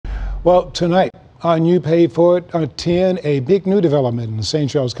Well, tonight on You Paid For It at 10, a big new development in the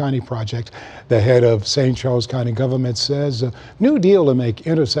St. Charles County project. The head of St. Charles County government says a new deal to make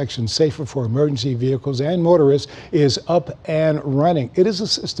intersections safer for emergency vehicles and motorists is up and running. It is a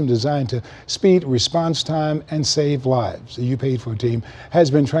system designed to speed response time and save lives. The You Paid For It team has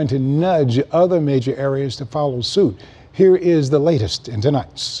been trying to nudge other major areas to follow suit. Here is the latest in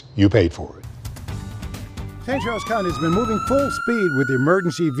tonight's You Paid For It. St. Charles County has been moving full speed with the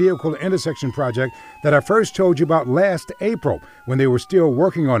emergency vehicle intersection project that I first told you about last April when they were still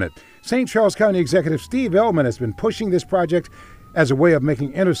working on it. St. Charles County Executive Steve Ellman has been pushing this project as a way of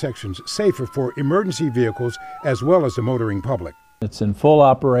making intersections safer for emergency vehicles as well as the motoring public. It's in full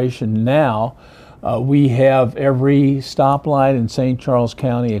operation now. We have every stoplight in St. Charles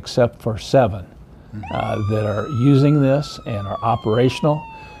County except for 7 that are using this and are operational.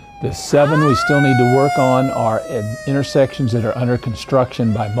 The 7 we still need to work on are intersections that are under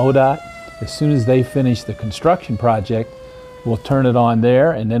construction by MoDOT. As soon as they finish the construction project, we'll turn it on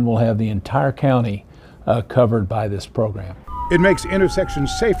there, and then we'll have the entire county covered by this program. It makes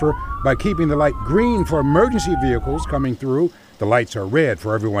intersections safer by keeping the light green for emergency vehicles coming through. The lights are red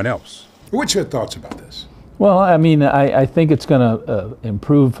for everyone else. What's your thoughts about this? Well, I mean, I think it's going to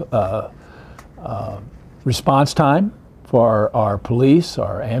improve response time for our police,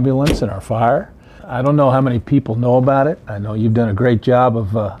 our ambulance, and our fire. I don't know how many people know about it. I know you've done a great job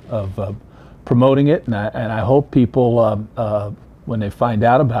of promoting it, and I hope people, when they find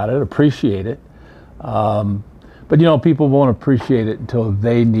out about it, appreciate it. But you know, people won't appreciate it until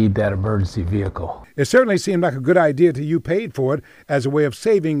they need that emergency vehicle. It certainly seemed like a good idea to You Paid For It as a way of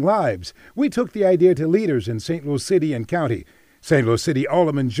saving lives. We took the idea to leaders in St. Louis City and County. St. Louis City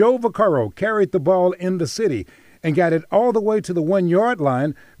Alderman Joe Vaccaro carried the ball in the city and got it all the way to the 1-yard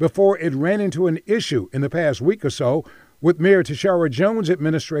line before it ran into an issue in the past week or so with Mayor Tashara Jones'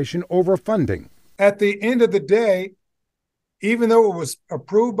 administration over funding. At the end of the day, even though it was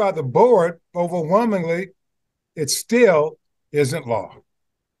approved by the board overwhelmingly, it still isn't law.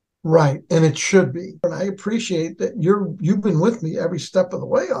 Right, and it should be. And I appreciate that you've been with me every step of the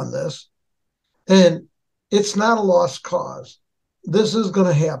way on this. And it's not a lost cause. This is going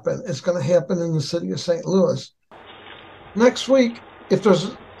to happen. It's going to happen in the city of St. Louis. Next week, if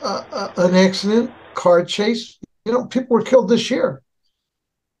there's an accident, car chase, you know, people were killed this year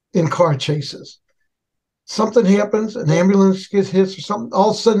in car chases. Something happens, an ambulance gets hit or something,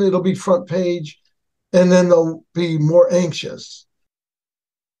 all of a sudden it'll be front page, and then they'll be more anxious.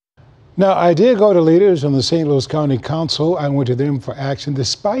 Now, I did go to leaders on the St. Louis County Council. I went to them for action,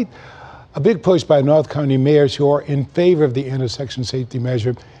 despite a big push by North County mayors who are in favor of the intersection safety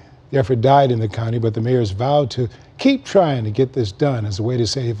measure. The effort died in the county, but the mayors vowed to keep trying to get this done as a way to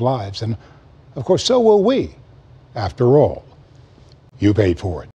save lives. And of course, so will we. After all, you paid for it.